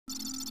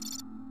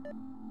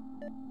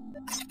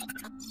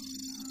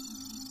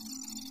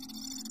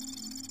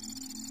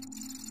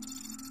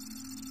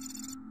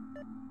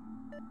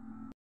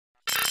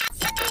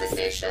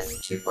Designation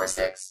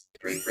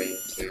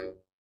 246332.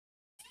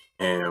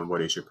 And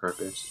what is your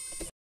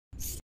purpose?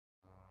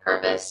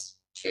 Purpose: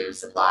 to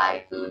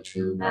supply food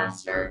to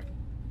master.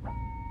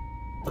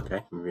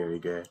 Okay, very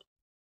good.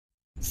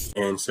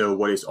 And so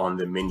what is on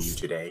the menu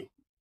today?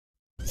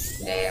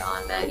 Today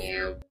on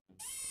menu: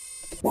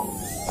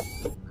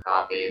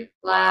 coffee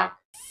black,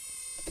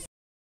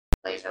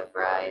 plate of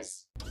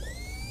fries.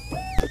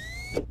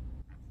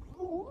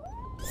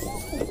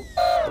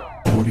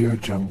 Audio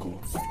Jungle.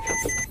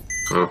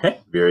 Okay,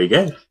 very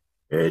good.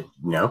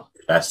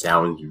 That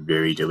sounds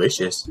very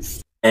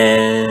delicious.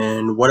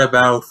 And what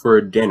about for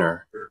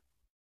dinner?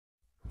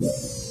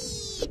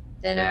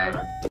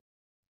 Dinner: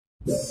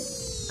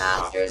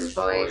 master's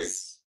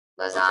choice,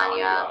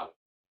 lasagna,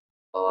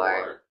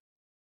 or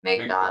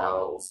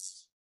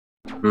McDonald's.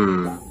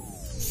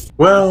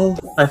 Well,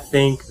 I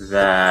think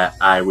that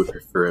I would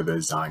prefer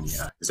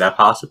lasagna. Is that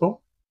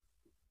possible?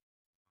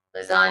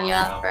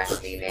 Lasagna,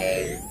 freshly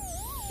made.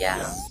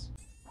 Yes.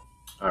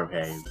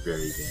 Okay,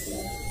 very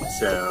good.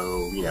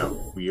 So,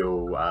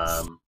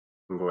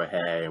 we'll go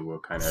ahead and we'll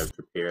kind of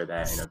prepare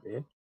that in a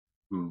bit.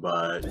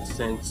 But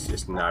since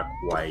it's not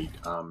quite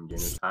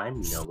dinner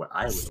time, you know what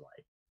I would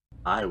like?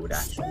 I would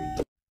actually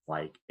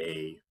like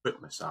a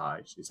foot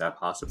massage. Is that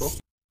possible?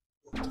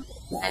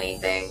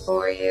 Anything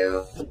for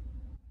you.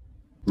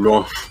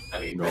 Normal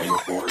for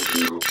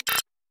you.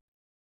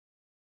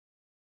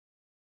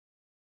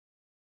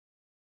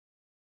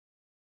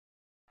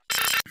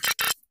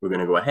 We're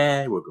gonna go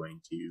ahead. We're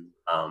going to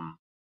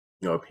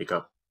pick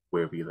up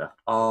where we left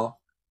off.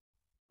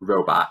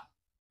 Robot.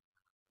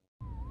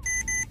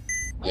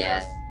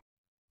 Yes.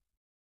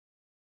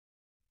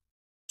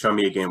 Tell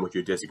me again what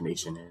your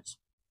designation is.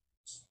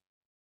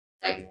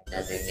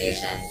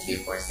 Designation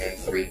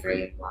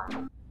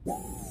 246331.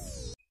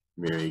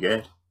 Very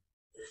good.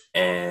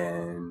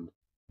 And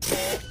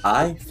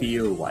I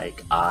feel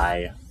like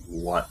I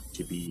want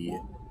to be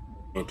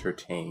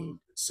entertained,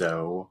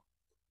 so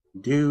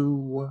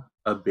do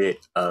a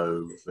bit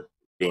of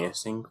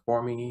dancing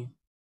for me.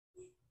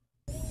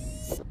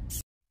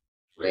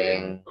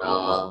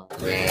 Twinkle,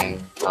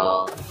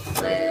 twinkle,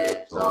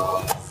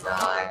 little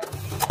star,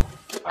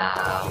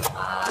 how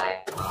I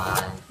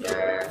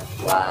wonder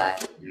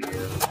what